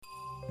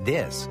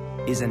This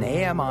is an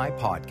AMI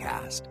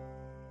podcast.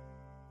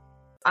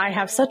 I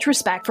have such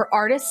respect for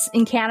artists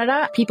in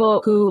Canada,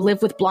 people who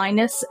live with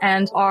blindness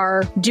and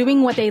are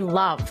doing what they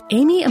love.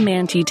 Amy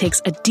Amanti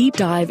takes a deep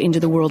dive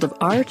into the world of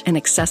art and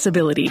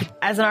accessibility.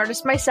 As an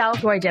artist myself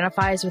who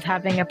identifies with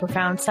having a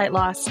profound sight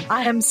loss,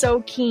 I am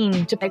so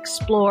keen to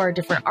explore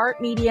different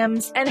art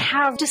mediums and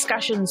have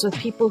discussions with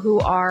people who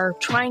are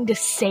trying to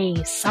say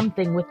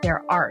something with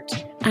their art.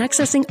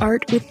 Accessing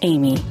Art with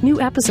Amy. New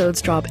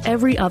episodes drop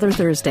every other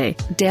Thursday.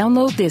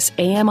 Download this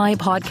AMI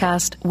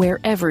podcast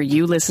wherever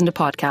you listen to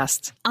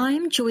podcasts.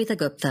 I'm Joeita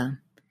Gupta,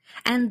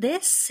 and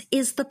this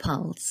is The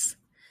Pulse.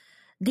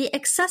 The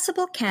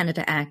Accessible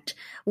Canada Act,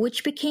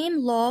 which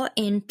became law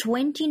in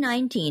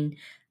 2019,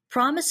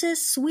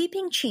 promises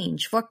sweeping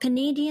change for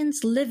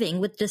Canadians living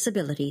with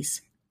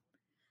disabilities.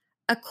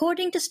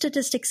 According to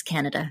Statistics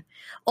Canada,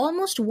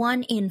 almost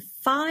 1 in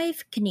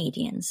 5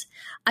 Canadians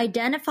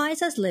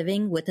identifies as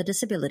living with a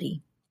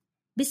disability.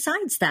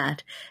 Besides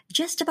that,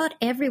 just about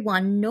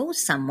everyone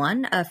knows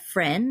someone, a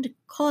friend,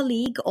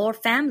 colleague, or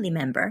family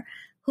member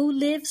who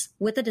lives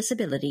with a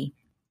disability.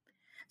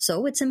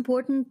 So it's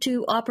important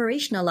to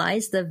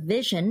operationalize the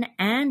vision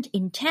and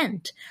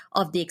intent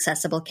of the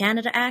Accessible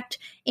Canada Act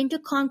into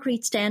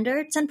concrete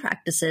standards and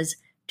practices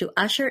to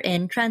usher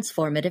in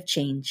transformative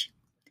change.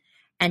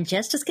 And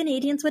just as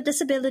Canadians with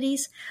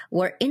disabilities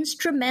were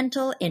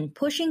instrumental in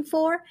pushing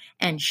for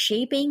and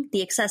shaping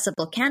the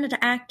Accessible Canada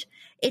Act,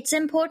 it's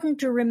important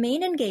to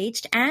remain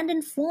engaged and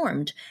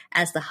informed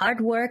as the hard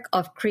work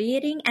of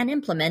creating and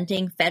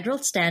implementing federal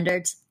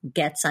standards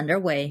gets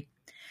underway.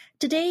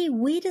 Today,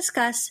 we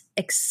discuss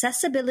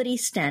Accessibility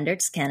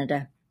Standards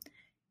Canada.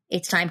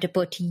 It's time to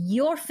put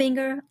your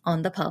finger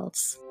on the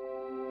pulse.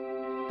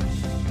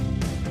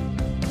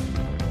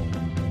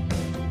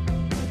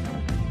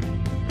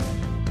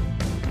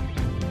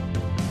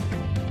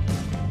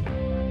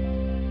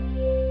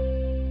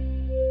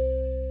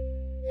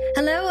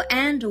 Hello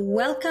and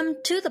welcome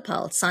to The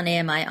Pulse on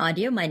AMI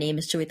Audio. My name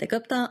is Joeita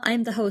Gupta.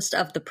 I'm the host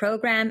of the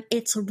program.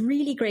 It's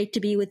really great to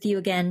be with you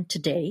again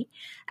today.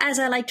 As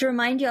I like to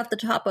remind you, off the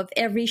top of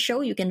every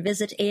show, you can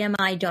visit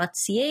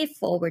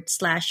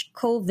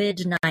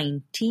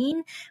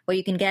ami.ca/COVID-19, where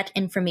you can get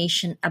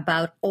information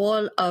about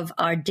all of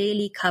our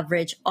daily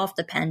coverage of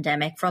the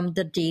pandemic from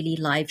the daily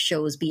live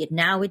shows, be it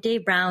Now with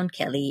Dave Brown,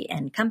 Kelly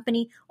and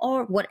Company,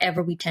 or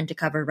whatever we tend to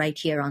cover right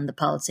here on The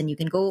Pulse. And you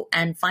can go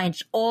and find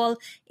it all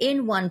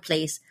in one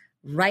place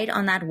right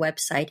on that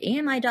website,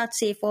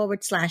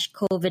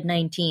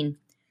 ami.ca/COVID-19.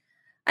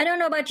 I don't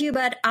know about you,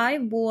 but I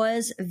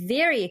was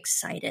very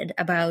excited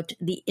about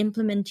the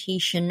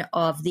implementation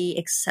of the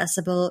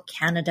Accessible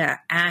Canada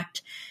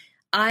Act.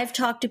 I've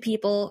talked to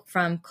people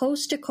from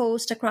coast to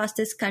coast across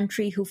this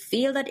country who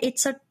feel that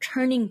it's a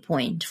turning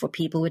point for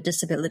people with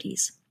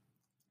disabilities.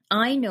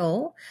 I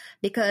know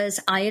because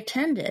I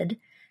attended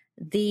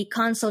the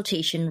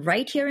consultation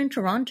right here in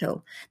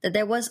Toronto that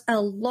there was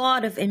a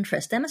lot of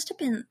interest. There must have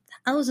been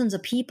thousands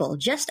of people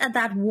just at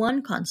that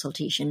one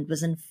consultation. It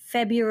was in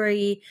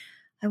February,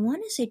 I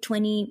want to say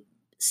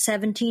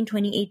 2017,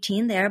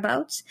 2018,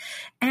 thereabouts.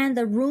 And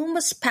the room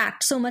was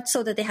packed so much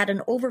so that they had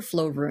an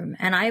overflow room.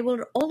 And I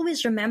will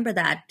always remember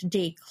that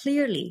day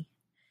clearly,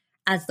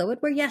 as though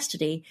it were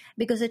yesterday,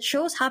 because it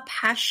shows how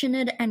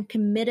passionate and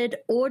committed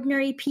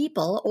ordinary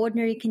people,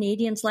 ordinary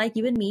Canadians like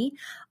you and me,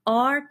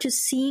 are to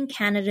seeing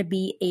Canada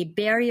be a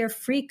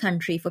barrier-free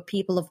country for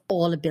people of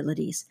all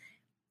abilities.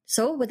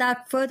 So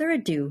without further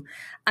ado,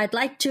 I'd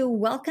like to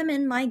welcome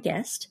in my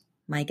guest.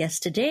 My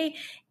guest today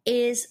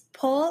is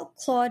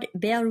Paul-Claude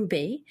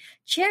Bérubé,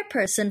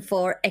 chairperson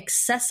for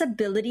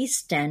Accessibility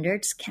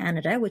Standards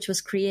Canada, which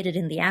was created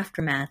in the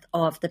aftermath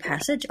of the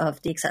passage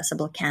of the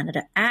Accessible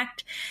Canada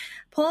Act.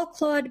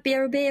 Paul-Claude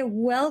Bérubé,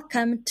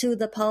 welcome to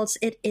The Pulse.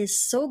 It is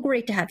so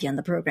great to have you on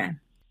the program.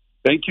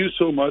 Thank you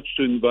so much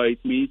to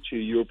invite me to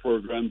your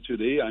program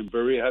today. I'm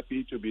very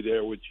happy to be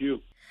there with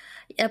you.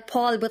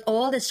 Paul, with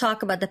all this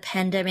talk about the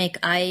pandemic,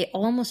 I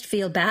almost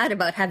feel bad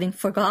about having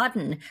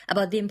forgotten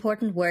about the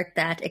important work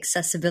that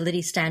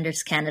Accessibility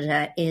Standards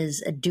Canada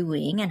is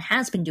doing and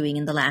has been doing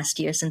in the last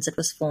year since it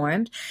was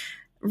formed.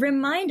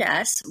 Remind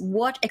us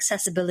what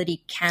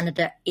Accessibility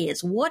Canada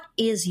is. What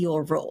is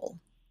your role?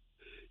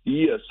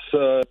 Yes,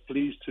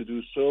 pleased to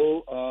do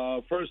so.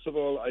 First of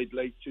all, I'd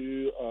like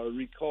to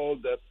recall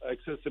that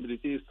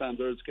Accessibility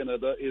Standards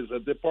Canada is a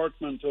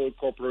departmental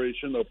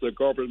corporation of the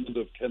Government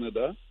of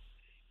Canada.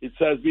 It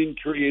has been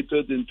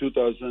created in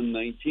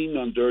 2019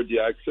 under the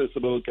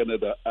Accessible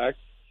Canada Act.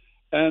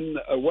 And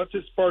what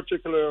is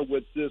particular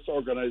with this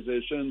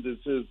organization,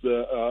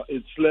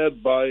 it's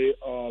led by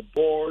a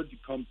board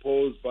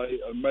composed by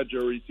a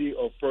majority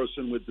of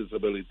persons with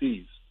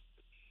disabilities.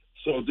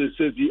 So this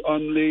is the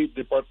only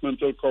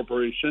departmental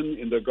corporation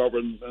in the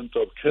Government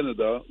of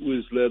Canada who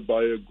is led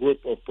by a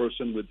group of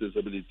persons with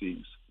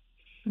disabilities.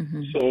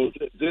 Mm-hmm. So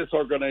this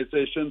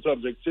organization's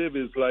objective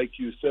is, like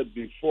you said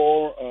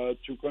before,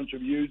 to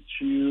contribute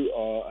to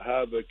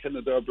have a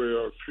Canada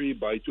barrier-free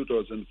by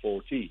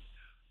 2040.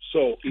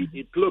 So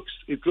it looks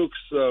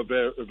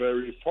very,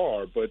 very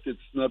far, but it's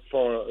not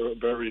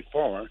very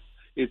far.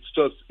 It's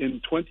just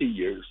in 20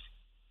 years.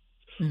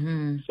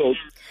 Mm-hmm. So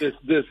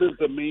this is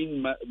the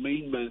main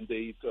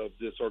mandate of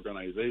this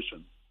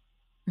organization.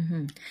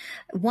 Mm-hmm.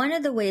 One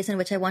of the ways in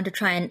which I want to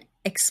try and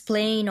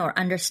explain or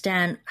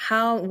understand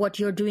how what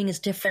you're doing is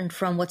different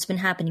from what's been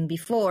happening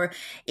before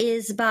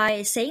is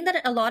by saying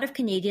that a lot of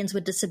Canadians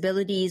with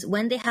disabilities,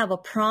 when they have a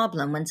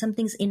problem, when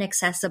something's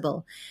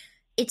inaccessible,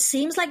 it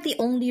seems like the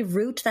only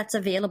route that's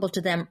available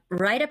to them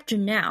right up to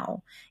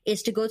now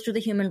is to go through the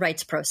human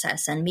rights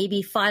process and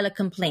maybe file a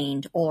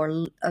complaint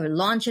or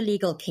launch a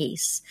legal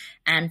case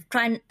and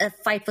try and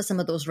fight for some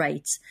of those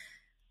rights.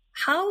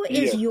 How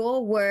is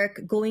your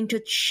work going to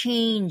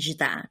change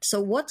that?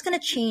 So what's going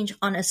to change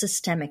on a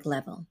systemic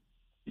level?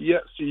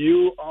 Yes,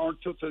 you are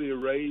totally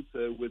right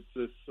with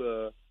this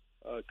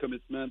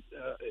commitment.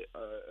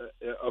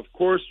 Of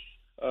course,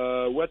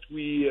 what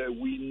we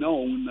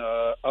known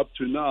up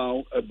to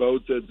now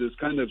about this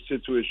kind of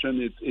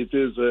situation, it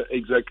is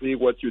exactly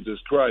what you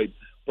described.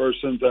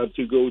 Persons have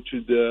to go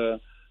to the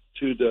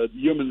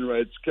Human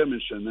Rights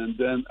Commission and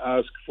then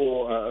ask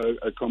for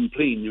a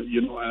complaint,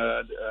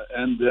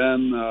 and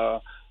then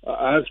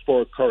ask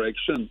for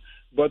correction.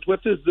 But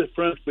what is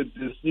different with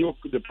this new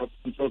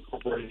departmental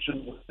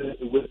corporation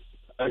with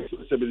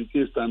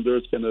Accessibility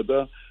Standards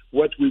Canada?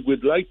 What we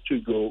would like to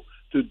do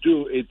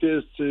it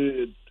is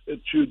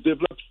to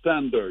develop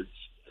standards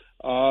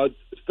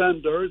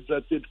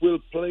that it will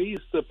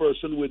place the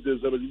person with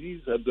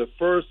disabilities at the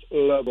first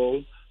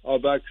level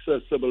of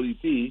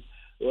accessibility.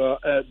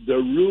 The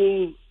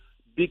rule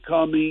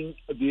becoming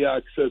the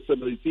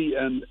accessibility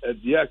and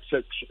the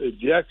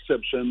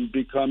exception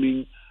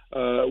becoming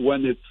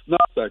when it's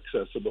not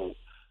accessible.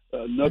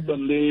 Not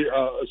only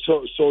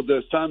so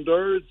the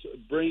standards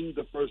bring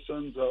the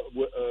persons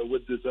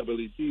with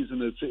disabilities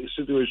in a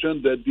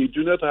situation that they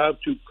do not have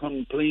to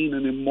complain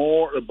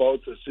anymore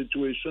about a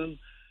situation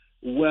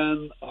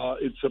when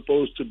it's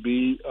supposed to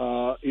be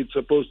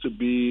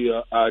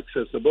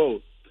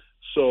accessible.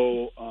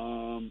 So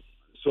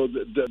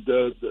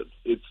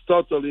it's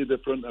totally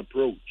different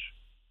approach.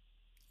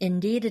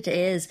 Indeed it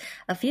is.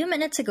 A few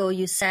minutes ago,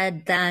 you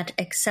said that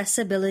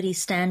Accessibility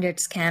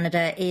Standards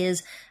Canada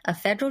is a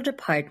federal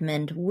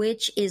department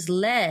which is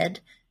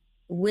led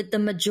with the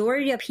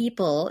majority of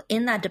people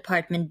in that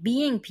department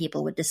being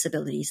people with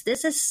disabilities.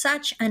 This is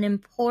such an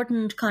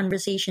important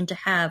conversation to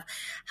have.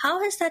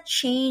 How has that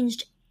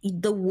changed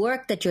the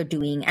work that you're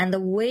doing and the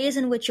ways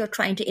in which you're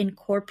trying to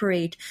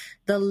incorporate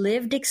the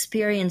lived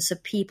experience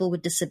of people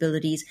with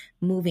disabilities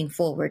moving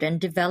forward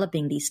and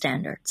developing these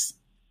standards?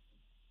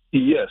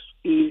 Yes,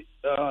 it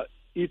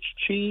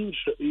changed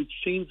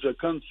the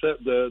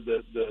concept,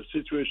 the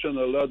situation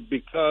a lot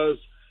because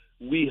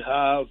we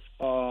have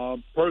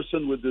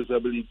person with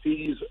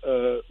disabilities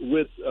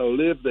with a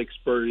lived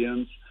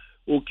experience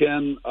who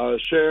can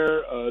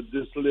share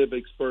this lived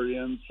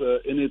experience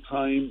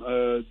anytime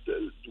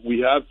we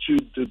have to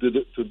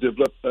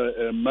develop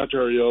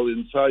material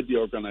inside the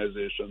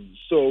organization.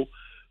 So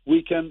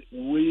we can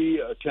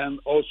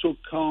also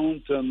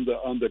count on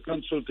the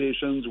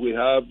consultations we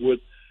have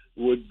with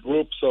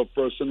groups of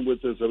persons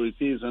with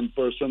disabilities and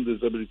person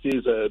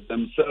disabilities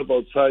themselves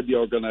outside the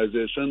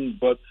organization.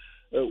 But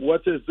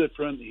what is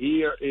different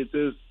here, it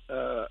is,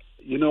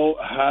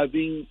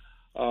 having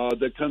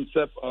the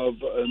concept of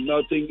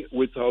nothing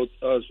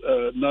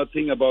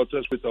about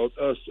us without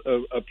us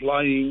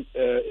applying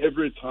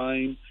every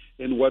time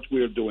in what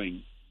we're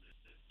doing.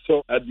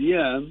 So at the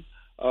end,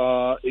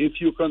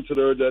 if you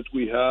consider that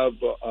we have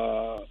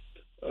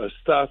a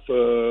staff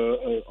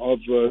of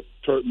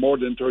more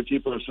than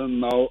 30%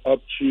 now,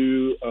 up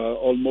to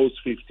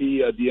almost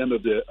 50 at the end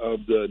of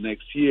the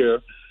next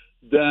year,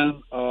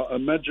 then a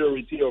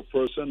majority of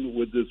persons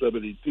with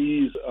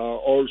disabilities are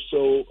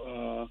also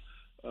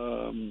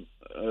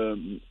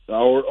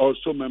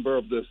member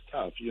of the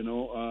staff.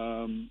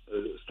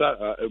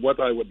 What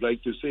I would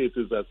like to say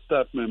is that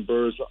staff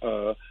members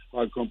are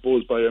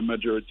composed by a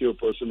majority of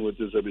persons with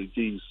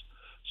disabilities.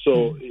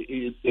 So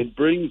it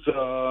brings,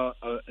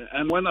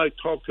 and when I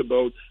talk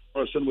about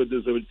person with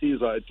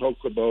disabilities, I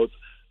talk about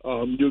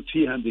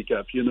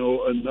multi-handicap,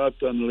 not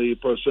only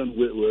person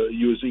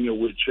using a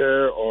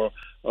wheelchair or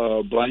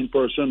blind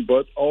person,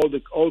 but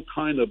all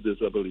kind of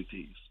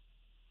disabilities.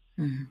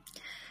 Mm-hmm.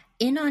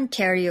 In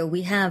Ontario,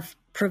 we have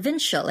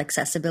provincial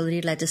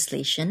accessibility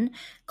legislation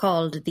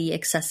called the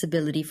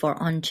Accessibility for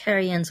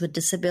Ontarians with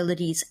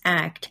Disabilities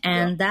Act.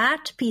 And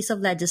that piece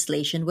of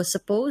legislation was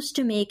supposed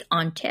to make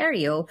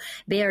Ontario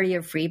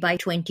barrier-free by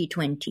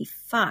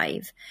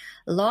 2025.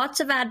 Lots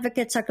of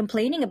advocates are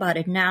complaining about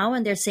it now,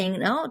 and they're saying,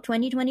 no,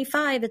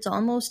 2025, it's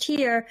almost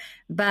here,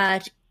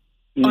 but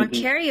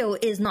Ontario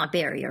is not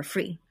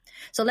barrier-free.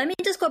 So let me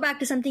just go back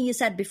to something you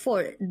said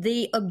before.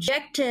 The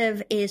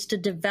objective is to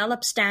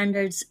develop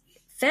standards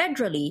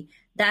federally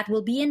that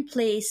will be in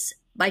place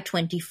by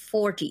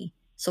 2040.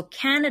 So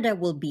Canada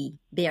will be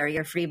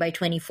barrier-free by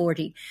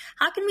 2040.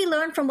 How can we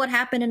learn from what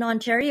happened in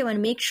Ontario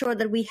and make sure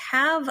that we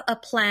have a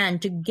plan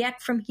to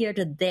get from here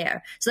to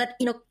there so that,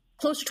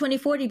 close to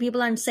 2040,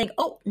 people aren't saying,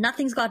 oh,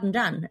 nothing's gotten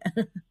done.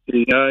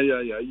 Yeah.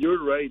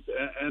 You're right.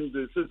 And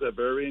this is a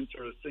very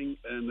interesting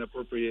and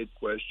appropriate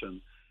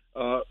question.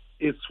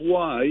 It's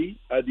why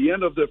at the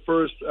end of the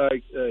first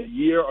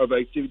year of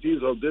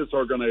activities of this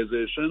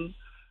organization,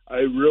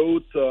 I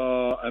wrote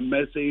a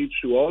message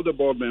to all the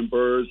board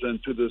members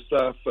and to the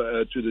staff,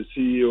 to the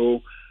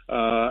CEO,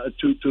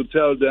 to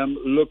tell them,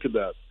 look at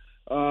that.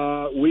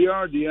 We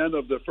are at the end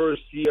of the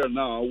first year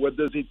now. What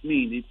does it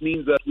mean? It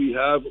means that we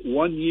have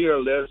 1 year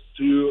left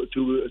to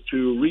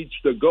reach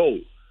the goal.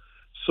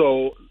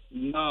 So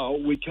now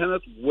we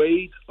cannot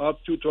wait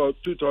up to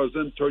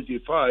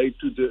 2035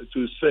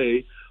 to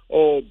say,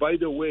 oh, by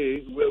the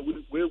way,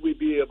 will we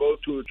be able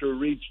to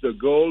reach the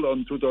goal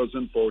on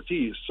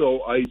 2040?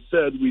 So I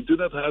said we do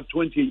not have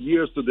 20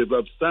 years to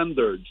develop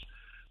standards.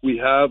 We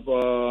have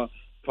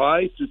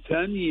 5 to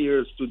 10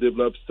 years to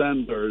develop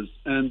standards,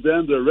 and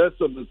then the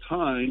rest of the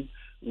time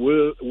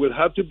will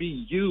have to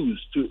be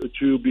used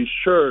to be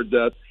sure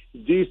that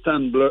these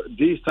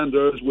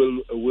standards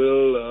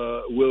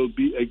will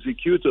be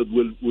executed,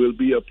 will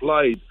be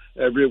applied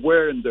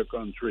everywhere in the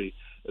country.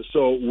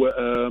 So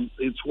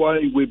it's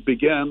why we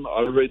began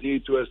already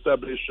to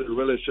establish a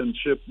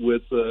relationship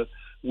with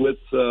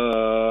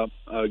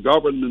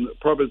government,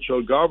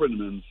 provincial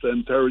governments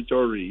and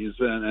territories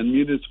and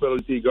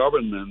municipality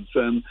governments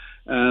and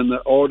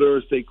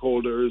other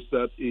stakeholders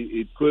that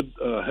it could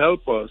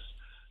help us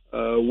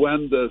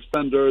when the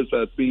standards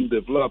are being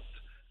developed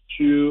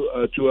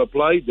to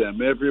apply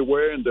them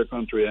everywhere in the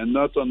country and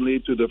not only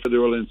to the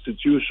federal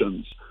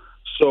institutions.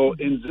 So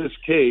in this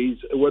case,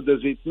 what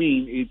does it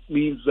mean? It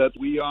means that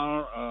we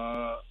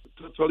are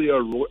totally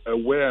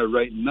aware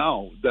right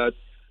now that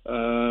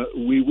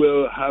we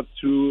will have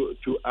to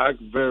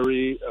act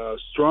very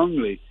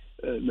strongly,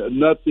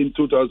 not in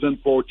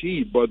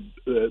 2040, but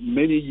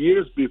many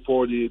years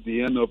before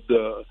the end of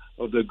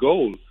the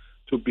goal,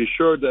 to be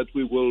sure that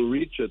we will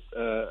reach it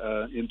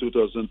in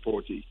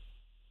 2040.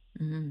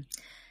 Mm-hmm.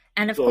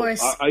 And of so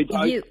course, I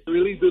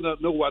really do not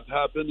know what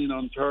happened in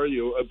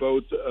Ontario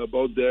about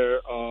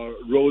their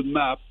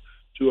roadmap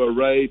to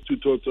arrive to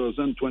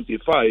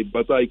 2025,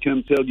 but I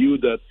can tell you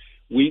that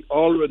we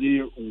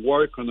already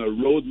work on a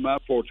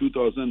roadmap for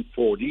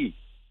 2040.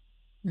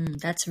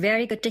 That's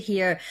very good to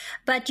hear.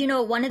 But,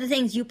 one of the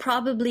things you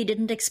probably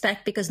didn't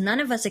expect, because none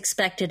of us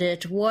expected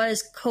it,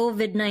 was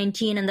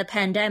COVID-19 and the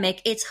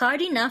pandemic. It's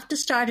hard enough to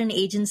start an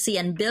agency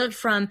and build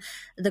from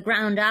the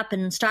ground up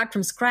and start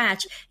from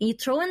scratch. And you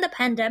throw in the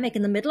pandemic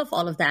in the middle of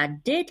all of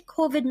that. Did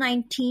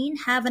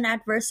COVID-19 have an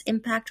adverse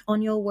impact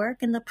on your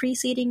work in the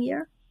preceding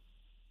year?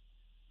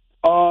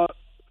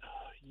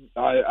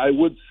 I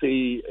would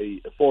say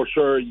for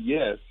sure,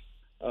 yes.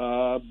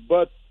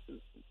 But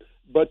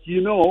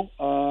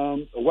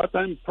what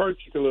I'm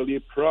particularly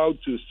proud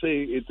to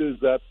say it is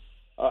that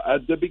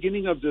at the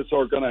beginning of this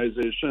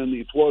organization,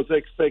 it was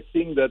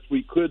expecting that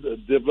we could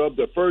develop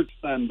the first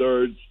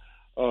standards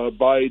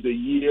by the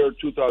year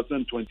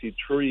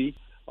 2023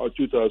 or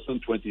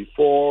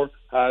 2024,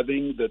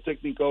 having the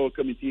technical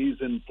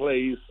committees in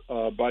place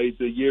by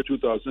the year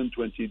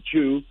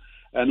 2022.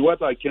 And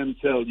what I can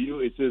tell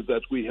you is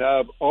that we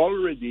have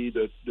already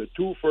the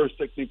two first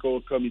technical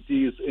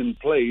committees in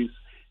place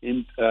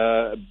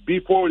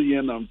before the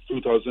end of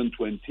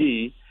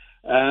 2020,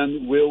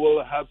 and we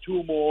will have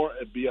two more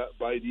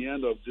by the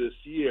end of this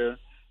year,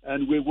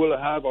 and we will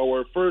have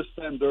our first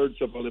standards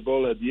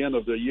available at the end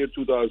of the year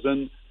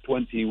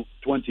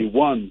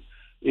 2021.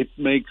 It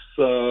makes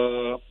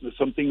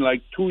something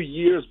like 2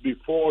 years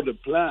before the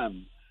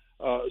plan.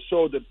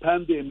 So the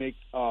pandemic,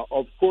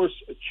 of course,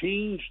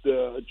 changed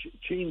the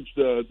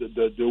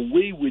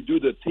way we do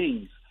the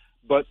things,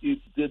 but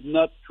it did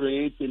not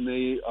create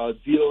any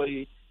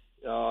delay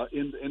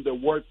in the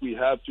work we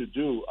have to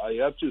do. I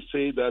have to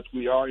say that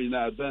we are in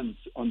advance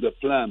on the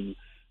plan,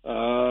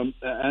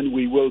 and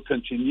we will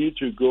continue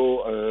to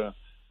go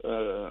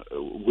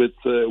with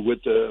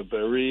a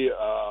very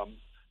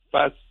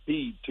fast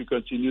speed to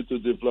continue to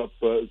develop,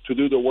 to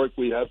do the work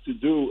we have to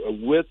do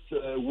with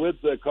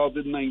the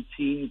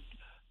COVID-19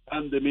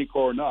 pandemic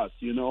or not,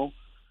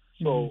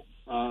 So,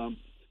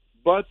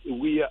 but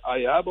I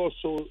have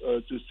also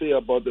to say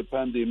about the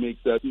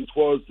pandemic that it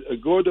was a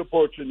good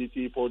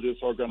opportunity for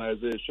this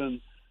organization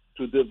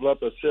to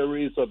develop a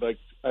series of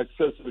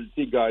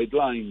accessibility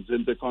guidelines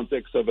in the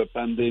context of a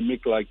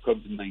pandemic like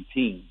COVID-19.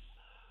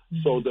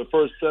 Mm-hmm. So the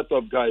first set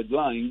of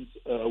guidelines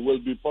will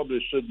be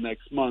published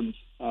next month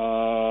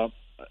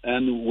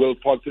and will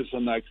focus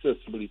on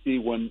accessibility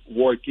when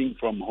working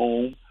from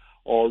home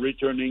or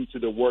returning to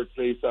the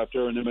workplace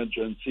after an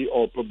emergency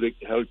or public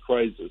health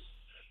crisis.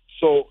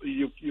 So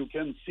you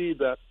can see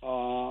that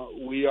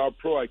we are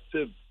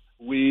proactive.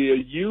 We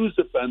use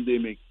the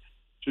pandemic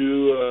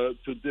to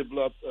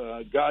develop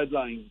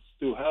guidelines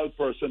to help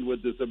persons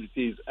with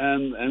disabilities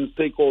and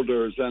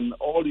stakeholders and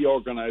all the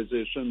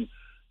organizations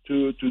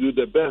to do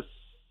the best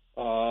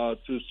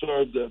to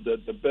serve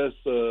the best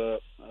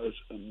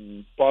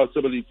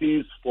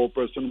possibilities for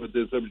persons with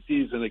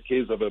disabilities in the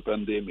case of a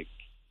pandemic.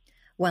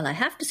 Well, I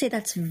have to say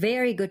that's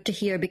very good to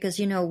hear because,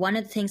 one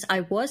of the things I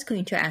was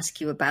going to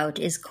ask you about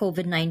is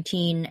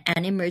COVID-19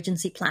 and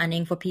emergency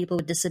planning for people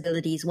with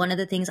disabilities. One of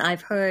the things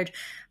I've heard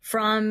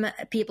from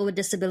people with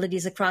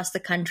disabilities across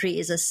the country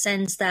is a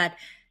sense that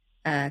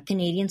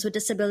Canadians with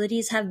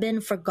disabilities have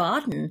been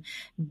forgotten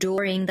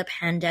during the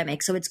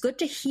pandemic. So it's good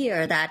to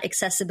hear that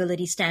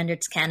Accessibility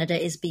Standards Canada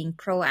is being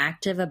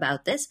proactive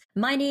about this.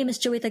 My name is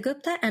Joeita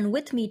Gupta, and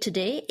with me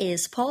today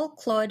is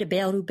Paul-Claude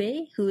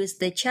Bérubé, who is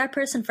the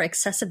chairperson for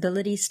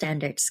Accessibility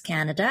Standards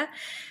Canada.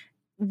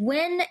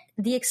 When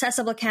the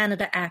Accessible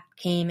Canada Act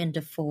came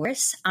into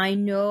force, I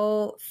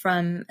know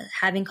from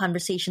having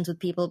conversations with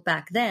people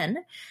back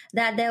then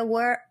that there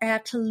were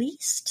at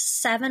least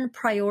 7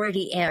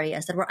 priority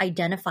areas that were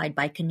identified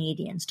by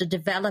Canadians to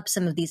develop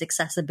some of these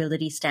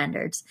accessibility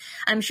standards.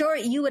 I'm sure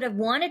you would have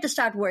wanted to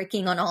start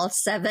working on all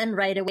 7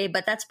 right away,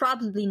 but that's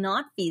probably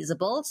not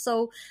feasible.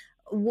 So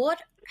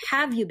what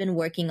have you been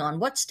working on?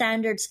 What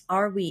standards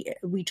are we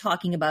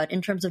talking about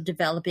in terms of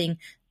developing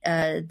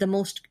the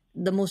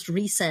most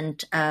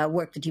recent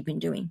work that you've been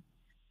doing?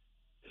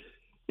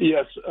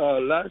 Yes,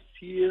 last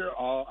year,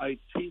 I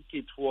think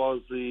it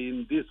was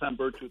in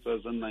December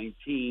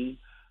 2019,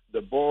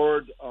 the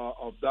Board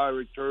of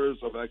Directors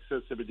of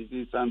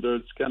Accessibility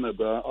Standards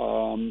Canada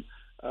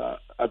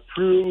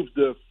approved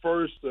the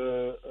first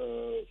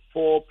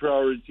 4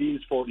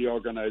 priorities for the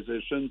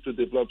organization to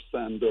develop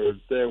standards.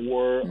 There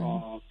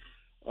were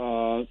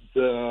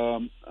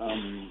the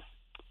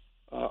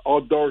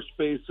outdoor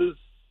spaces,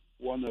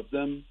 one of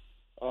them.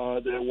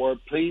 There were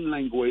plain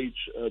language,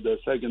 the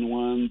second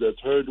one. The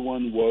third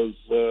one was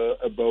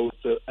about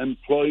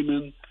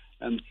employment,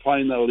 and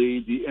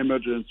finally the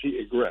emergency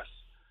egress.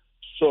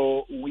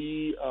 So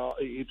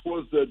it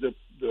was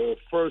the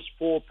first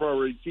 4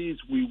 priorities.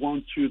 We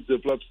want to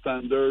develop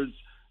standards,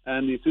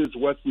 and it is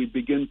what we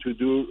begin to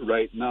do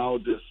right now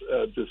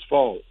this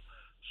fall.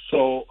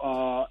 So,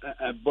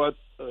 but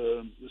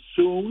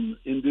soon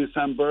in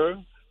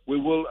December we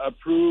will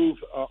approve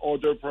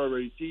other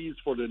priorities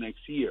for the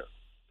next year.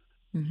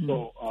 Mm-hmm.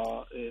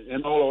 So,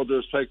 in all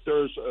other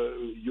sectors,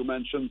 you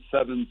mentioned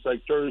 7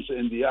 sectors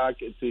in the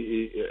Act,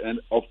 and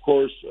of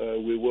course,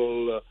 we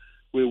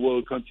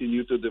will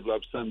continue to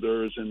develop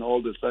standards in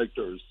all the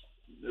sectors.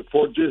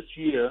 For this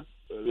year,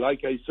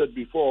 like I said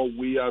before,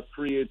 we have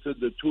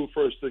created the 2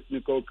 first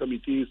technical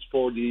committees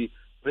for the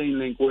plain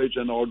language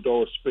and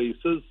outdoor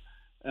spaces,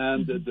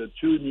 and the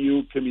 2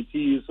 new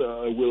committees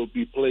will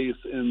be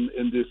placed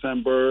in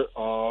December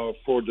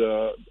for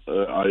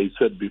I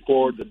said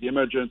before, the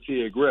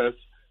emergency egress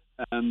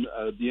and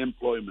the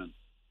employment.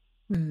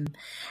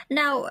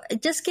 Now,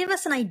 just give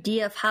us an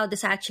idea of how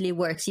this actually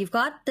works. You've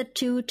got the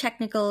 2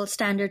 technical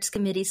standards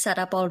committees set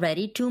up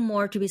already, 2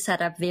 more to be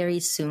set up very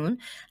soon.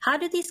 How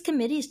do these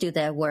committees do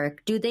their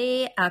work? Do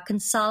they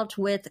consult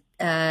with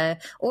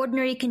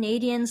ordinary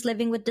Canadians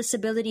living with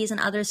disabilities and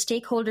other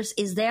stakeholders?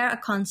 Is there a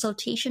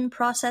consultation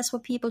process for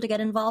people to get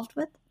involved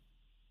with?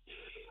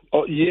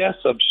 Oh, yes,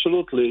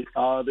 absolutely.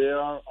 There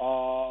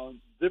are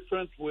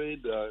different ways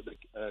the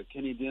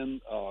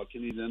Canadian, all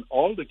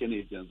the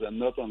Canadians, and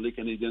not only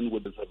Canadians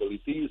with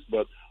disabilities,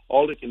 but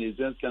all the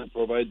Canadians can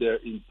provide their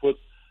input.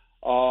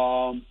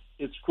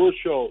 It's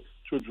crucial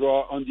to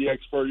draw on the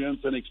experience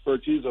and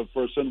expertise of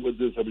persons with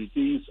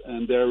disabilities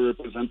and their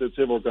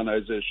representative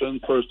organization.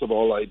 First of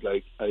all, I'd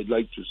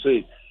like to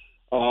say,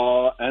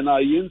 and I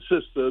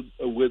insisted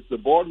with the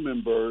board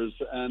members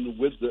and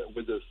with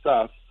the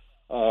staff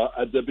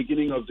at the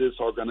beginning of this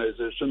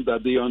organization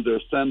that they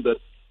understand that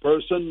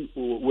persons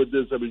with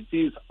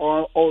disabilities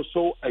are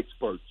also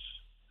experts.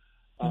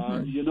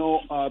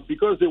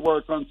 Because they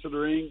were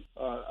considering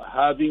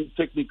having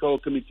technical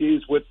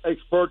committees with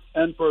experts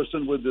and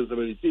persons with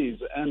disabilities,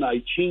 and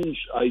I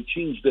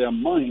changed their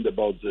mind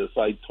about this.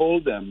 I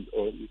told them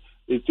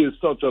it is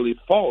totally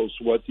false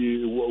what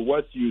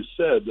you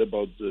said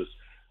about this.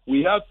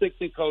 We have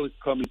technical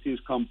committees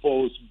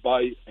composed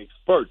by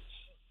experts,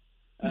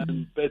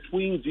 and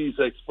between these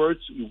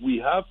experts, we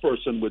have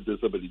persons with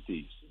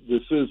disabilities.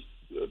 This is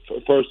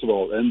first of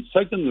all, and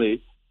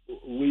secondly,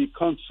 we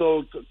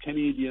consult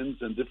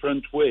Canadians in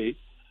different ways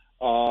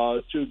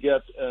to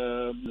get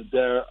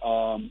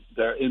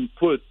their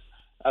input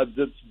at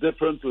the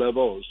different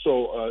levels.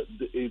 So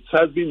it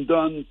has been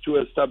done to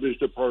establish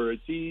the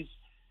priorities.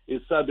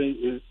 It's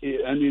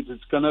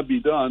going to be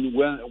done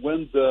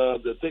when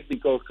the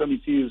technical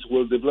committees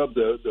will develop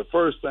the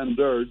first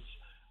standards.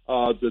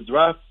 The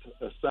draft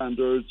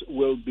standards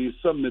will be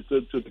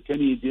submitted to the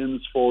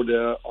Canadians for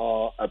their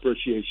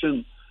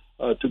appreciation.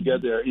 To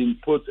get their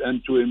input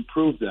and to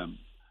improve them.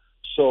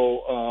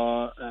 So,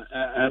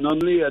 and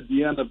only at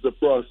the end of the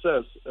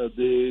process,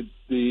 the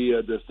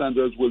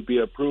standards will be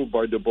approved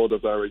by the Board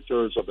of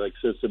Directors of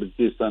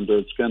Accessibility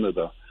Standards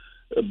Canada.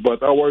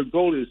 But our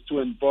goal is to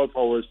involve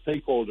our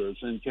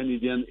stakeholders and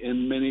Canadians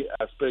in many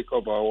aspects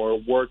of our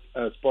work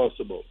as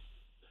possible.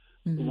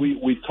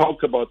 We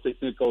talk about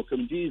technical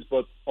committees,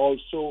 but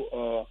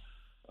also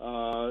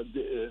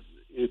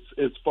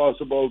it's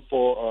possible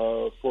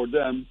for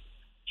them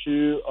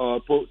to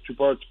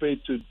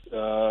participate to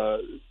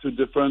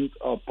different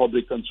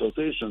public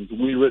consultations.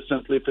 We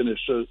recently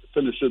finished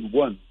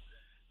one.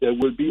 There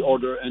will be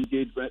other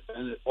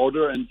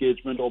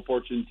engagement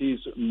opportunities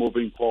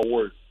moving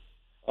forward,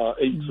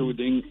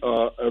 including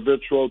a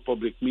virtual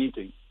public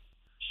meeting.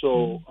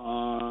 So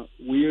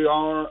we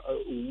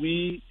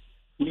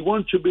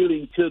want to be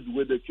linked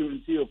with the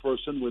community of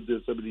persons with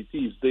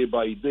disabilities day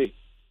by day,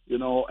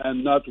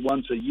 and not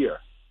once a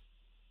year.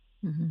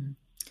 Mm-hmm.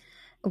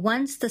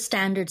 Once the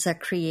standards are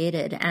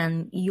created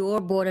and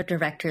your board of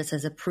directors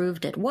has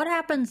approved it, what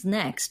happens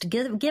next?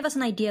 Give us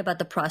an idea about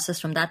the process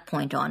from that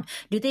point on.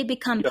 Do they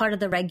become part of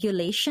the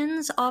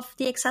regulations of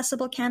the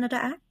Accessible Canada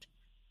Act?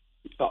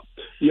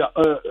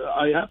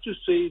 I have to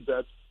say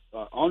that,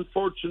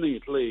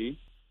 unfortunately,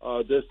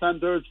 the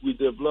standards we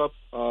develop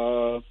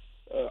are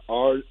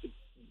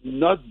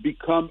not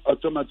become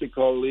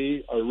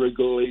automatically a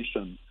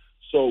regulation.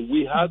 So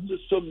we had to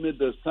submit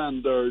the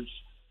standards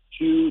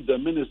to the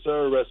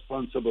minister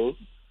responsible.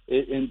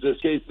 In this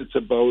case, it's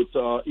about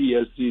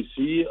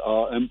ESDC,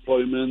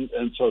 Employment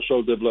and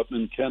Social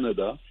Development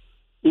Canada,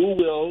 who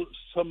will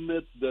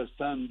submit the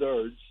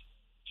standards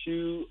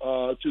to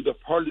the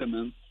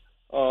Parliament,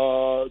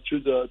 to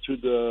the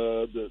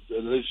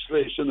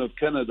legislation of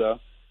Canada,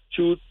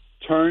 to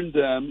turn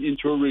them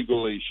into a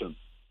regulation.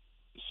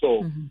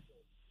 So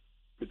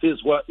it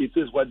is what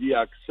the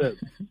Act says.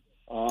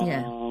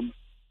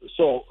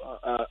 So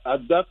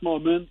at that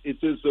moment,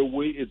 it is the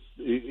way it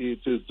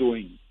is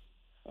doing.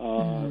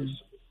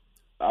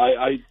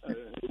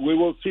 We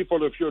will see for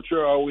the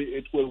future how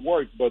it will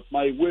work. But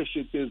my wish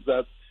it is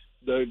that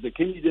the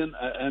Canadian,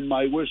 and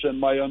my wish and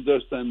my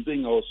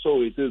understanding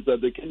also, it is that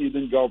the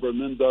Canadian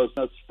government does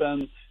not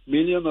spend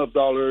millions of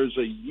dollars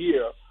a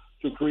year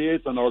to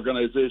create an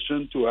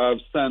organization to have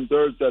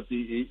standards that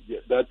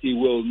he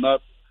will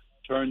not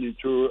turn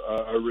into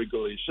a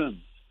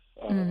regulation.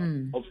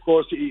 Of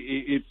course,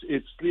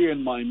 it's clear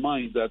in my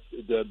mind that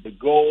the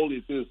goal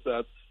is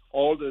that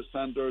all the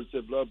standards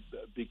developed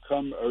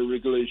become a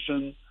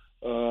regulation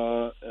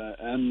and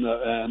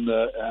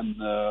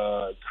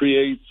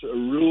creates a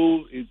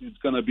rule. It's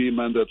going to be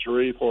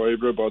mandatory for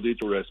everybody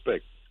to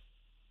respect.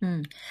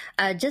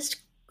 Just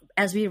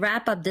as we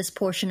wrap up this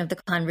portion of the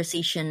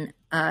conversation,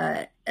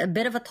 a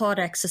bit of a thought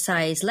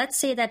exercise. Let's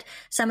say that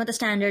some of the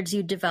standards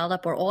you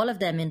develop, or all of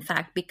them, in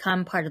fact,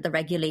 become part of the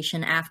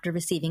regulation after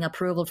receiving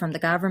approval from the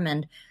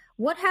government.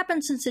 What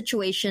happens in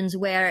situations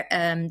where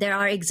there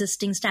are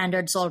existing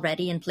standards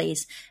already in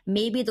place?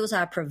 Maybe those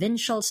are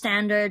provincial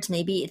standards,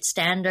 maybe it's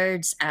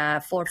standards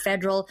for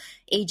federal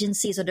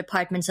agencies or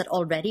departments that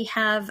already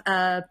have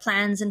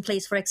plans in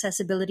place for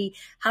accessibility.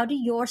 How do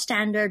your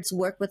standards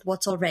work with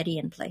what's already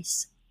in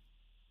place?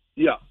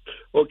 Yeah.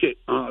 Okay.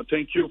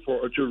 Thank you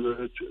for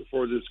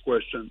this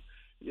question.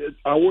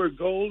 Our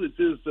goal is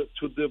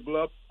to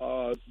develop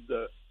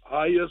the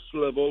highest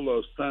level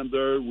of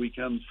standard we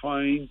can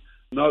find,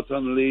 not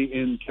only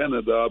in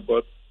Canada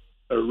but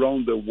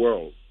around the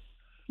world.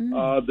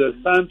 The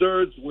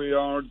standards we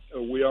are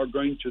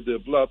going to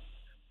develop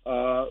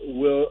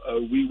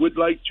we would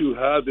like to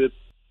have it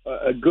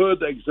a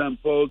good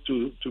example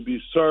to be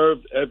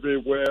served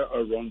everywhere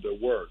around the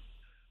world.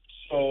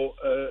 So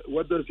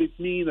what does it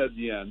mean at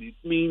the end? It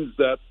means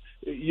that,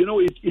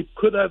 it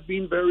could have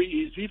been very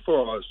easy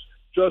for us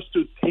just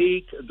to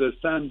take the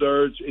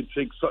standards.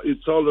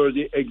 It's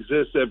already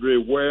exists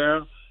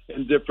everywhere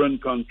in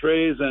different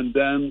countries, and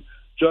then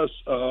just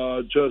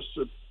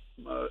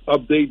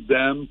update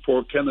them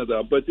for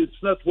Canada. But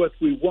it's not what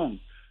we want.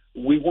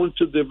 We want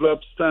to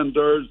develop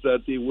standards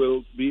that they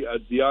will be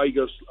at the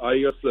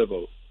highest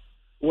level.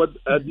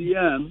 At the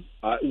end,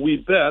 we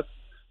bet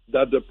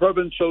that the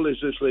provincial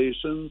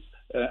legislations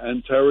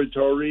and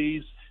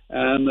territories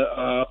and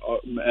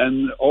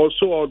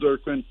also other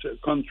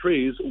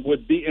countries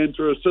would be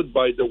interested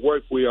by the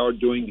work we are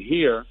doing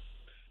here,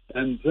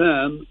 and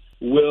then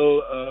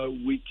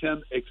we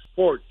can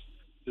export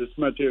this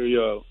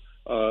material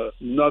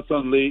not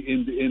only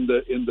in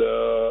the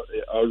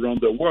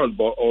around the world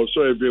but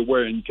also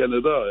everywhere in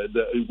Canada.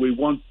 We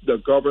want the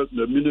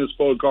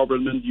municipal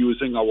government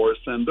using our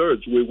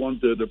standards. We want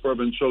the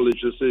provincial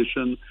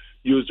legislation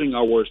using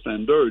our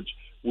standards.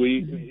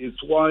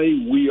 It's why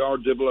we are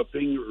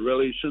developing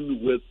relation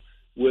with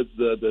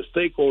the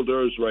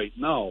stakeholders right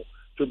now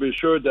to be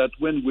sure that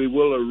when we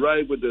will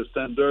arrive with the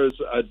standards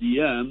at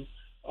the end,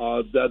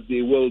 that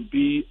they will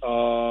be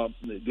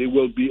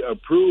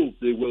approved,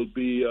 they will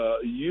be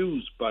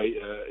used by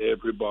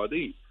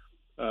everybody,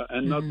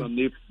 and not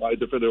only by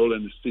the federal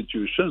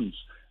institutions.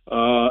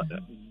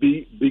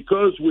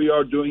 Because we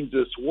are doing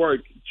this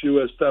work to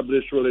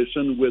establish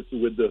relation with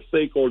the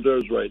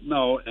stakeholders right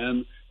now,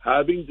 and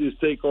having the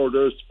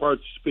stakeholders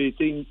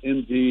participating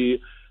in the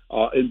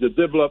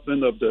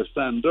development of the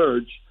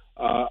standards,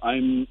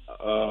 I'm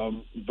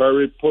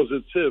very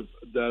positive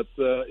that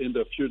in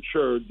the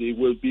future they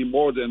will be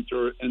more than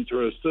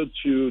interested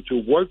to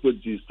work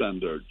with these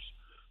standards.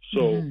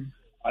 So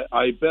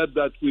I bet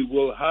that we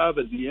will have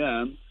at the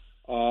end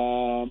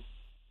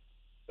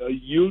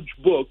huge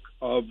book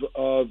with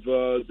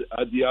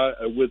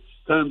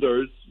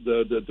standards,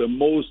 the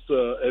most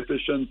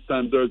efficient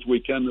standards we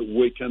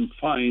can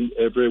find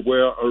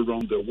everywhere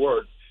around the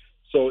world.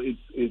 So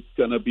it's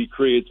going to be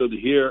created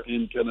here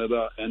in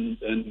Canada and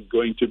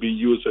going to be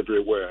used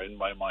everywhere, in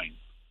my mind.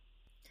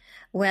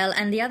 Well,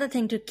 and the other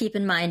thing to keep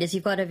in mind is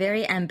you've got a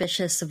very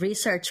ambitious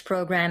research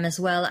program as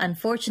well.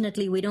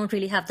 Unfortunately, we don't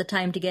really have the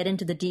time to get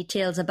into the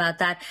details about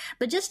that.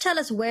 But just tell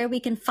us where we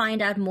can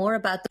find out more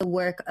about the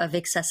work of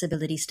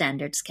Accessibility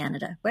Standards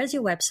Canada. Where's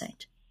your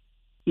website?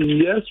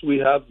 Yes, we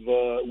have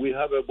a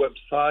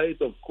website,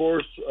 of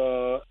course,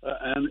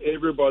 and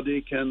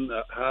everybody can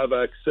have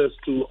access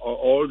to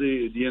all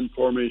the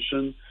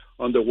information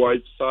on the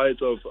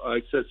website of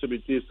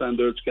Accessibility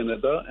Standards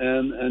Canada.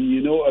 And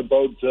you know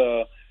about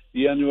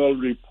the annual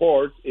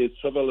report,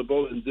 it's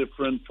available in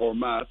different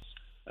formats,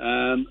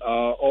 and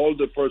all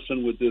the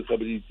person with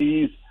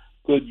disabilities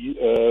could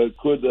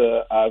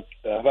have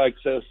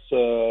access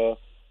to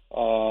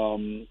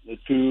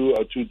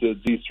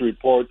this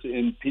report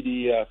in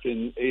PDF,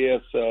 in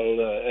ASL,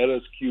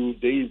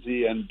 LSQ,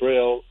 DAISY, and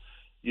Braille.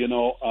 You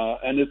know,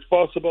 and it's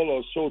possible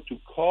also to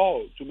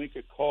make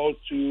a call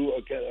to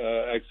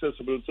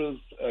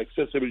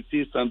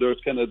Accessibility Standards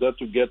Canada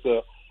to get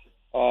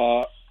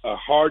a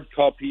hard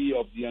copy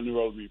of the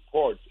annual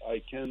report.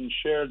 I can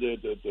share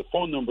the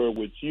phone number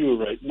with you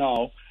right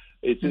now.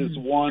 It is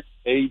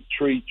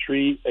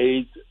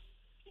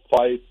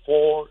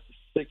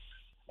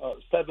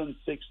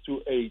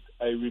 1-833-854-7628.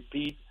 I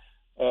repeat,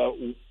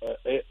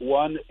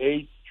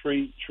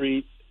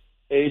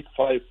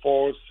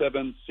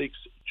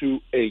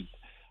 1-833-854-7628.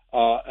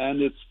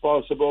 And it's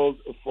possible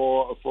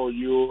for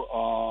you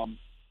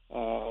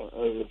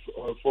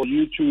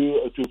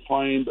to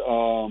find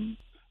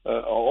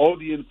all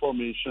the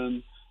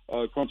information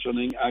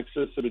concerning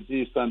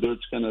Accessibility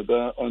Standards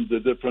Canada on the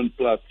different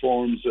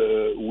platforms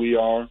we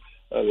are,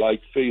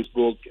 like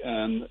Facebook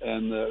and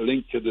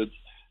LinkedIn,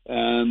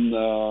 and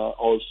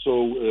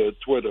also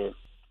Twitter.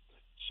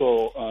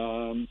 So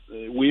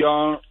we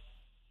are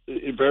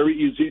very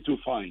easy to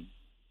find.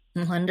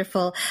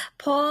 Wonderful.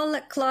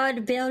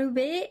 Paul-Claude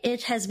Bérubé,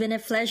 it has been a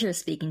pleasure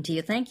speaking to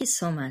you. Thank you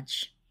so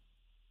much.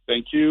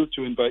 Thank you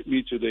to invite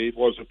me today. It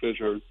was a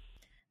pleasure.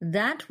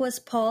 That was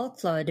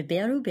Paul-Claude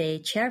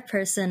Bérubé,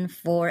 chairperson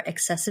for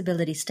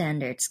Accessibility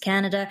Standards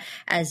Canada.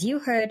 As you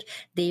heard,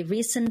 they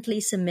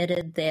recently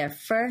submitted their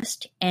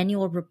first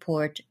annual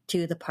report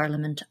to the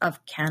Parliament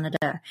of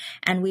Canada.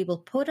 And we will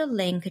put a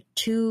link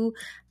to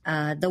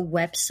the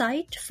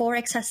website for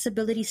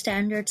Accessibility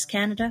Standards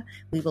Canada.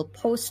 We will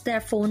post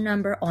their phone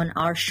number on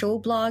our show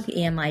blog,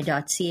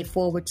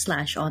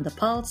 ami.ca/on the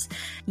pulse.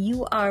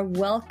 You are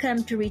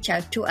welcome to reach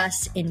out to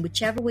us in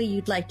whichever way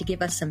you'd like to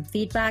give us some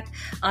feedback.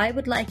 I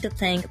would like to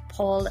thank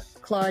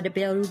Paul-Claude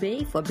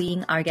Bérubé for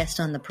being our guest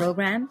on the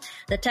program.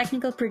 The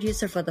technical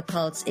producer for The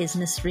Pulse is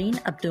Nasreen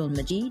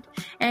Abdul-Majid.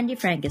 Andy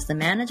Frank is the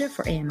manager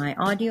for AMI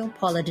Audio.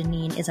 Paula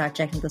Deneen is our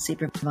technical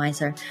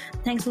supervisor.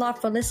 Thanks a lot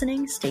for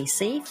listening. Stay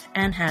safe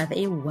and have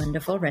a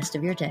wonderful rest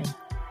of your day.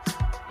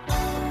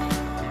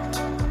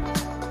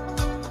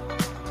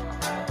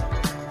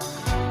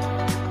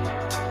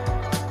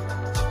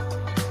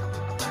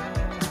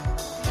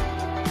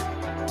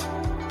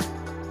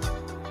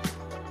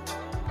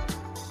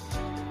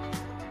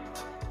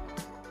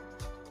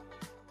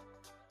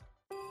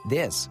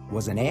 This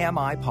was an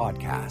AMI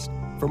podcast.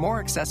 For more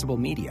accessible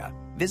media,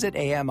 visit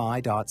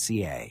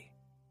ami.ca.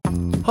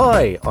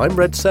 Hi, I'm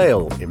Red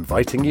Sail,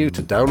 inviting you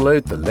to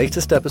download the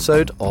latest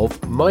episode of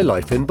My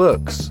Life in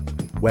Books,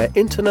 where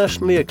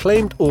internationally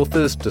acclaimed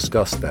authors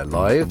discuss their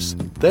lives,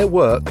 their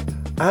work,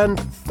 and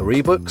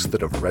 3 books that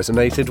have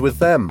resonated with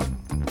them.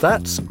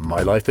 That's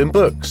My Life in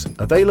Books,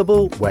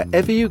 available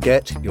wherever you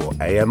get your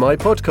AMI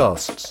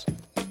podcasts.